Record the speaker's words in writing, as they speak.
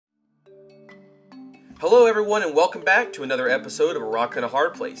Hello, everyone, and welcome back to another episode of A Rock and a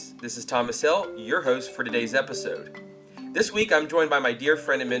Hard Place. This is Thomas Hill, your host for today's episode. This week, I'm joined by my dear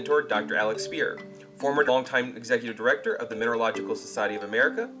friend and mentor, Dr. Speer, former longtime executive director of the Mineralogical Society of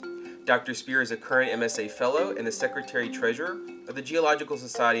America. Dr. Speer is a current MSA Fellow and the Secretary-Treasurer of the Geological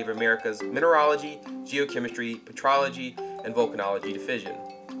Society of America's Mineralogy, Geochemistry, Petrology, and Volcanology Division.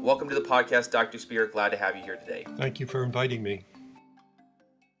 Welcome to the podcast, Dr. Speer. Glad to have you here today. Thank you for inviting me.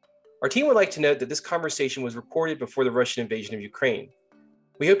 Our team would like to note that this conversation was recorded before the Russian invasion of Ukraine.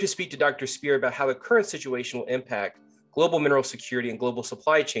 We hope to speak to Dr. Speer about how the current situation will impact global mineral security and global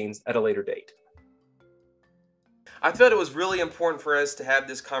supply chains at a later date. I thought it was really important for us to have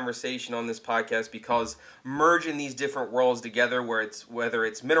this conversation on this podcast because merging these different worlds together, whether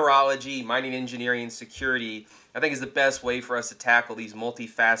it's mineralogy, mining engineering, and security, I think is the best way for us to tackle these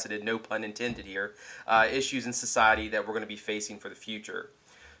multifaceted, no pun intended here, issues in society that we're going to be facing for the future.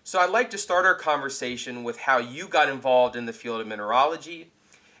 So I'd like to start our conversation with how you got involved in the field of mineralogy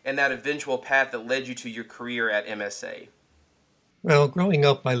and that eventual path that led you to your career at MSA. Well, growing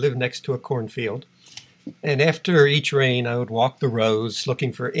up, I lived next to a cornfield. And after each rain, I would walk the rows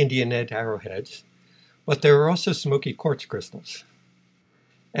looking for Indian head arrowheads, but there were also smoky quartz crystals.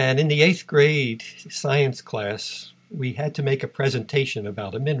 And in the 8th grade science class, we had to make a presentation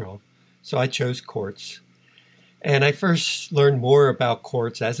about a mineral, so I chose quartz. And I first learned more about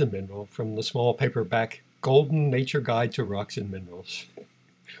quartz as a mineral from the small paperback Golden Nature Guide to Rocks and Minerals.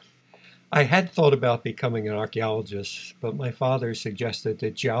 I had thought about becoming an archaeologist, but my father suggested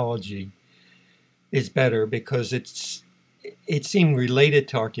that geology is better because it seemed related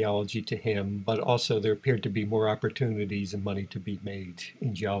to archaeology to him, but also there appeared to be more opportunities and money to be made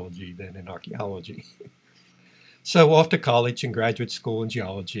in geology than in archaeology. So off to college and graduate school in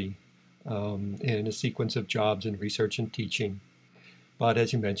geology, in a sequence of jobs in research and teaching. But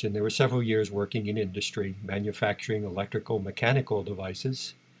as you mentioned, there were several years working in industry, manufacturing electrical, mechanical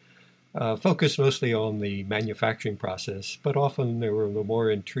devices, focused mostly on the manufacturing process, but often there were the more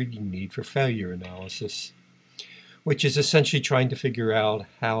intriguing need for failure analysis, which is essentially trying to figure out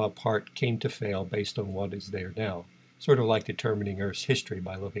how a part came to fail based on what is there now, sort of like determining Earth's history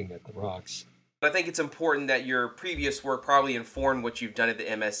by looking at the rocks. I think it's important that your previous work probably informed what you've done at the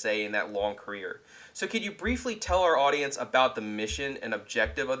MSA in that long career. So could you briefly tell our audience about the mission and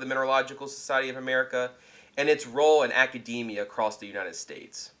objective of the Mineralogical Society of America and its role in academia across the United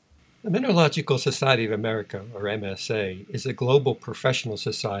States? The Mineralogical Society of America, or MSA, is a global professional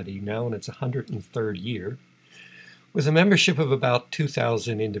society now in its 103rd year, with a membership of about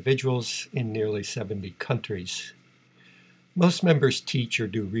 2,000 individuals in nearly 70 countries. Most members teach or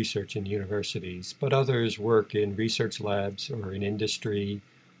do research in universities, but others work in research labs or in industry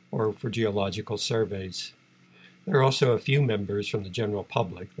or for geological surveys. There are also a few members from the general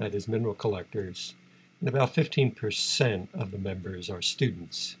public, that is, mineral collectors, and about 15% of the members are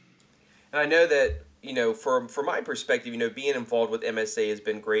students. And I know that, from my perspective, being involved with MSA has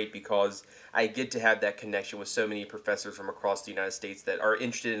been great because I get to have that connection with so many professors from across the United States that are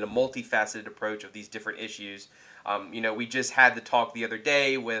interested in a multifaceted approach of these different issues. We just had the talk the other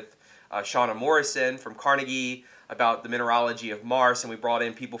day with Shauna Morrison from Carnegie about the mineralogy of Mars, and we brought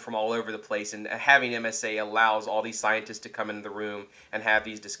in people from all over the place, and having MSA allows all these scientists to come into the room and have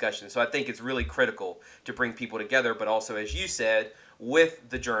these discussions. So I think it's really critical to bring people together, but also, as you said, with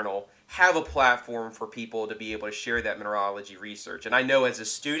the journal, have a platform for people to be able to share that mineralogy research. And I know as a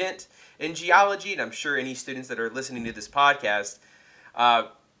student in geology, and I'm sure any students that are listening to this podcast,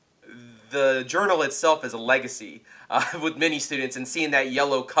 the journal itself is a legacy with many students, and seeing that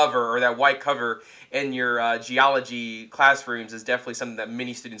yellow cover or that white cover in your geology classrooms is definitely something that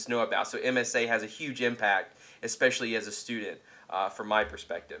many students know about. So MSA has a huge impact, especially as a student, from my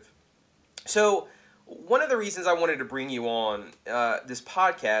perspective. So one of the reasons I wanted to bring you on this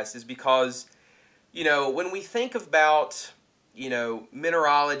podcast is because, when we think about,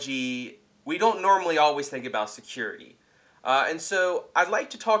 mineralogy, we don't normally always think about security. And so I'd like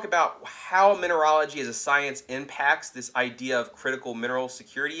to talk about how mineralogy as a science impacts this idea of critical mineral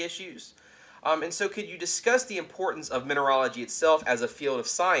security issues. And so could you discuss the importance of mineralogy itself as a field of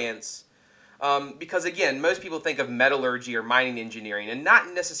science? Because again, most people think of metallurgy or mining engineering and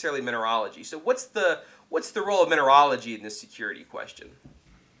not necessarily mineralogy. So what's the role of mineralogy in this security question?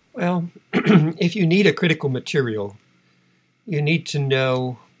 Well, if you need a critical material, you need to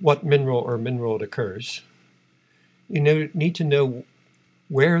know what mineral or mineral it occurs. You need to know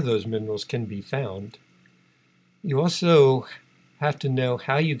where those minerals can be found. You also have to know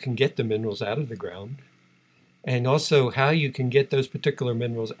how you can get the minerals out of the ground, and also how you can get those particular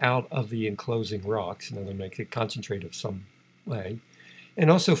minerals out of the enclosing rocks, in other words, make it concentrate of some way. and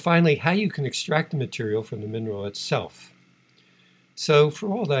also finally how you can extract the material from the mineral itself. So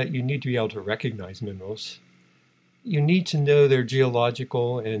for all that, you need to be able to recognize minerals. You need to know their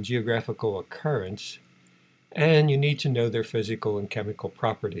geological and geographical occurrence, and you need to know their physical and chemical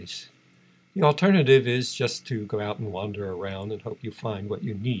properties. The alternative is just to go out and wander around and hope you find what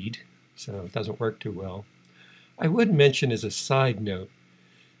you need, so it doesn't work too well. I would mention as a side note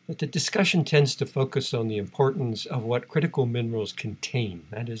that the discussion tends to focus on the importance of what critical minerals contain,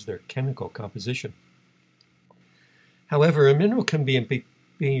 that is, their chemical composition. However, a mineral can be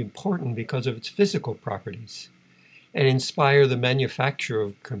important because of its physical properties and inspire the manufacture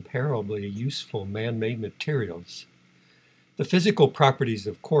of comparably useful man-made materials. The physical properties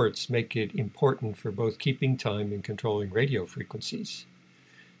of quartz make it important for both keeping time and controlling radio frequencies.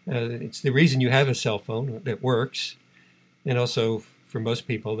 It's the reason you have a cell phone that works, and also for most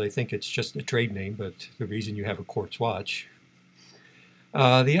people they think it's just a trade name, but the reason you have a quartz watch.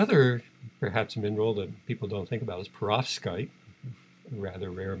 The other, perhaps, mineral that people don't think about is perovskite, a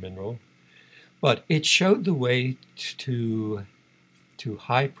rather rare mineral. But it showed the way to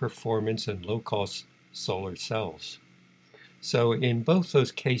high performance and low cost solar cells. So in both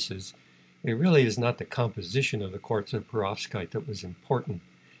those cases, it really is not the composition of the quartz or perovskite that was important.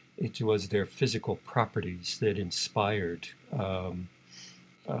 It was their physical properties that inspired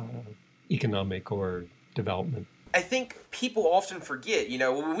economic or development. I think people often forget,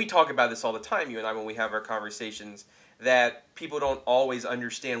 when we talk about this all the time, you and I, when we have our conversations, that people don't always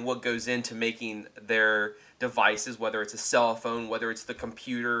understand what goes into making their devices, whether it's a cell phone, whether it's the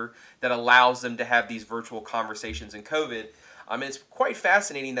computer that allows them to have these virtual conversations in COVID. It's quite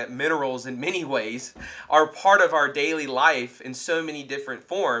fascinating that minerals in many ways are part of our daily life in so many different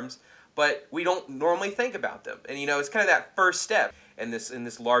forms, but we don't normally think about them. And it's kind of that first step in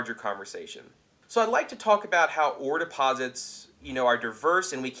this larger conversation. So I'd like to talk about how ore deposits, are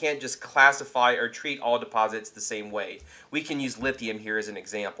diverse, and we can't just classify or treat all deposits the same way. We can use lithium here as an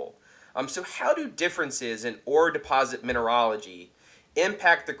example. So how do differences in ore deposit mineralogy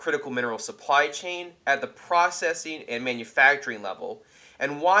impact the critical mineral supply chain at the processing and manufacturing level?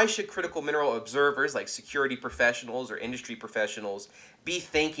 And why should critical mineral observers like security professionals or industry professionals be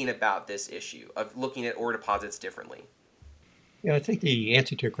thinking about this issue of looking at ore deposits differently? Yeah, I think the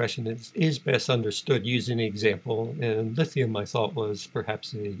answer to your question is best understood using an example, and lithium I thought was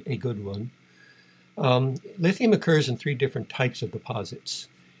perhaps a good one. Lithium occurs in three different types of deposits.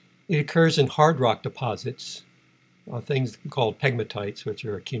 It occurs in hard rock deposits, things called pegmatites, which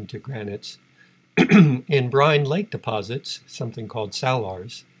are akin to granites, in brine lake deposits, something called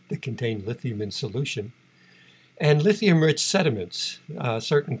salars, that contain lithium in solution, and lithium-rich sediments,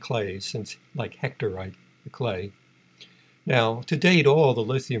 certain clays, like hectorite, the clay. Now, to date, all the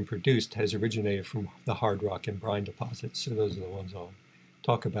lithium produced has originated from the hard rock and brine deposits, so those are the ones I'll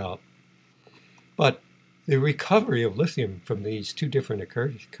talk about. But the recovery of lithium from these two different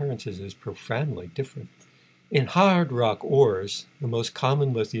occurrences is profoundly different. In hard rock ores, the most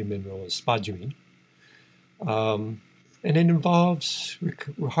common lithium mineral is spodumene, and it involves,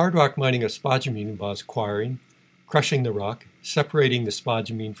 hard rock mining of spodumene involves quarrying, crushing the rock, separating the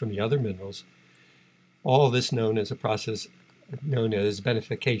spodumene from the other minerals, all of this known as a process known as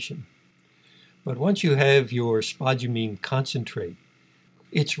beneficiation. But once you have your spodumene concentrate,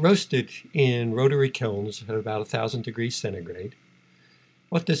 it's roasted in rotary kilns at about 1,000 degrees centigrade.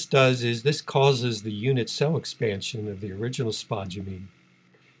 What this does is this causes the unit cell expansion of the original spodumene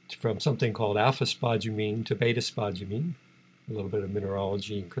from something called alpha spodumene to beta spodumene, a little bit of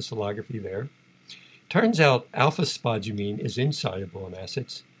mineralogy and crystallography there. Turns out alpha spodumene is insoluble in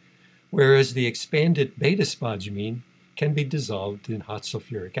acids, whereas the expanded beta spodumene can be dissolved in hot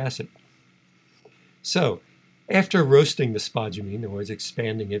sulfuric acid. So, after roasting the spodumene, or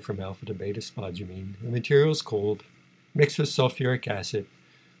expanding it from alpha to beta spodumene, the material is cooled, mixed with sulfuric acid,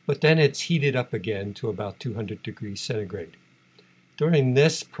 but then it's heated up again to about 200 degrees centigrade. During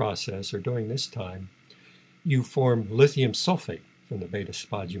this process, or during this time, you form lithium sulfate from the beta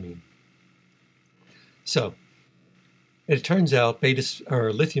spodumene. So, it turns out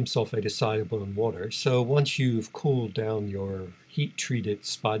lithium sulfate is soluble in water, so once you've cooled down your heat-treated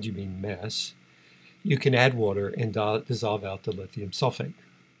spodumene mass, you can add water and dissolve out the lithium sulfate.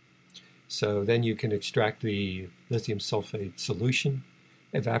 So then you can extract the lithium sulfate solution,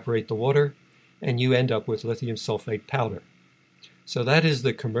 evaporate the water, and you end up with lithium sulfate powder. So that is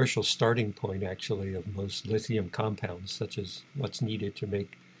the commercial starting point, actually, of most lithium compounds, such as what's needed to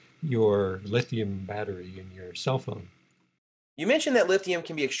make your lithium battery in your cell phone. You mentioned that lithium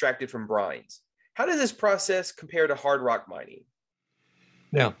can be extracted from brines. How does this process compare to hard rock mining?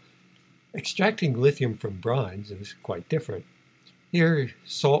 Now, extracting lithium from brines is quite different. Here,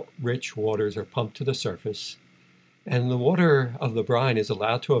 salt-rich waters are pumped to the surface, and the water of the brine is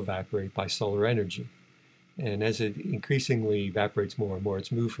allowed to evaporate by solar energy. And as it increasingly evaporates more and more,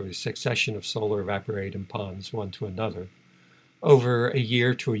 it's moved from a succession of solar evaporating ponds, one to another, over a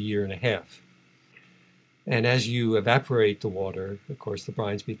year to a year and a half. And as you evaporate the water, of course, the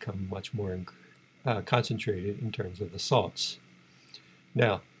brines become much more concentrated in terms of the salts.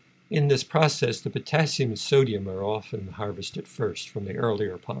 Now, in this process, the potassium and sodium are often harvested first from the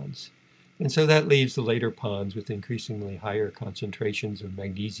earlier ponds. And so that leaves the later ponds with increasingly higher concentrations of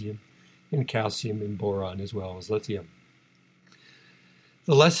magnesium and calcium and boron as well as lithium.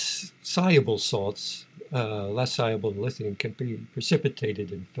 The less soluble salts, less soluble lithium, can be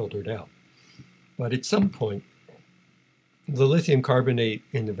precipitated and filtered out. But at some point, the lithium carbonate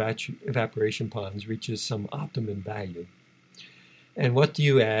in evaporation ponds reaches some optimum value. And what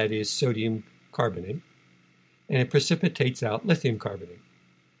you add is sodium carbonate, and it precipitates out lithium carbonate.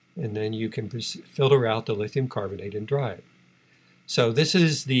 And then you can filter out the lithium carbonate and dry it. So this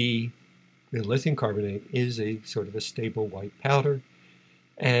is the lithium carbonate is a sort of a stable white powder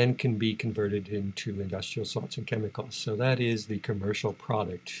and can be converted into industrial salts and chemicals. So that is the commercial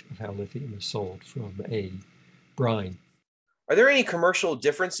product of how lithium is sold from a brine. Are there any commercial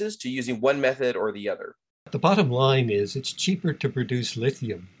differences to using one method or the other? The bottom line is it's cheaper to produce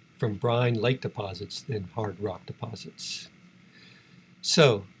lithium from brine lake deposits than hard rock deposits.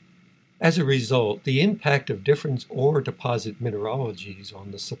 So, as a result, the impact of different ore deposit mineralogies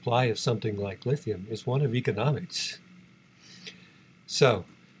on the supply of something like lithium is one of economics. So,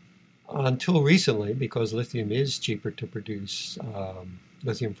 until recently, because lithium is cheaper to produce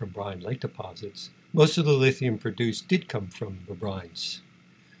lithium from brine lake deposits, most of the lithium produced did come from the brines.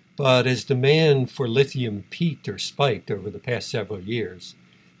 But as demand for lithium peaked or spiked over the past several years,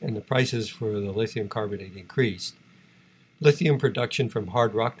 and the prices for the lithium carbonate increased, lithium production from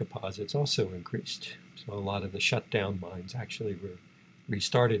hard rock deposits also increased. So a lot of the shut down mines actually were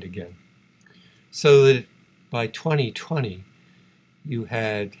restarted again. So that by 2020, you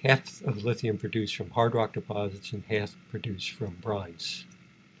had half of lithium produced from hard rock deposits and half produced from brines.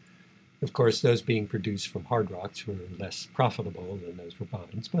 Of course, those being produced from hard rocks were less profitable than those from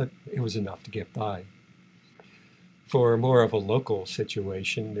brines, but it was enough to get by. For more of a local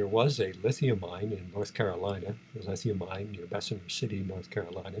situation, there was a lithium mine in North Carolina, a lithium mine near Bessemer City, North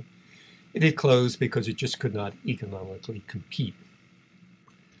Carolina. It had closed because it just could not economically compete.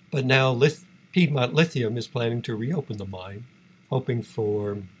 But now Piedmont Lithium is planning to reopen the mine, hoping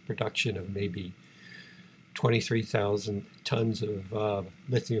for production of maybe 23,000 tons of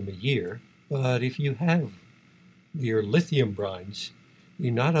lithium a year. But if you have your lithium brines,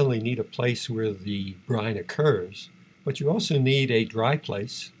 you not only need a place where the brine occurs, but you also need a dry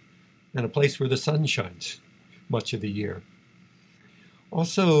place and a place where the sun shines much of the year.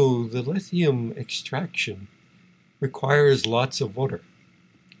 Also, the lithium extraction requires lots of water.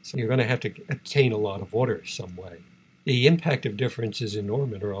 So you're going to have to obtain a lot of water some way. The impact of differences in ore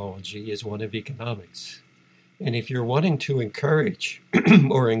mineralogy is one of economics. And if you're wanting to encourage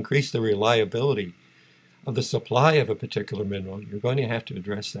or increase the reliability of the supply of a particular mineral, you're going to have to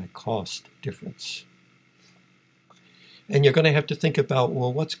address that cost difference. And you're going to have to think about,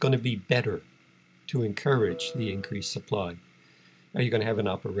 well, what's going to be better to encourage the increased supply? Are you going to have an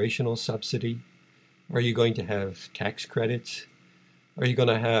operational subsidy? Are you going to have tax credits? Are you going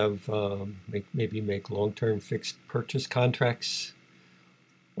to have maybe make long-term fixed purchase contracts?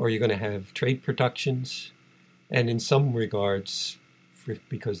 Or are you going to have trade protections? And in some regards,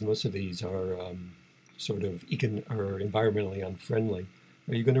 because most of these are sort of environmentally unfriendly,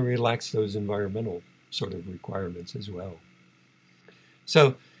 are you going to relax those environmental sort of requirements as well?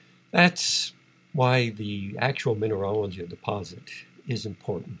 So that's why the actual mineralogy of deposit is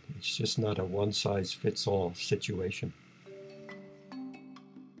important. It's just not a one-size-fits-all situation.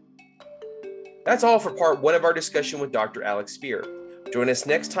 That's all for part one of our discussion with Dr. Alex Speer. Join us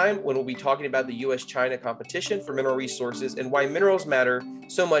next time when we'll be talking about the U.S.-China competition for mineral resources and why minerals matter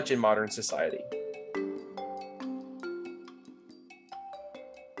so much in modern society.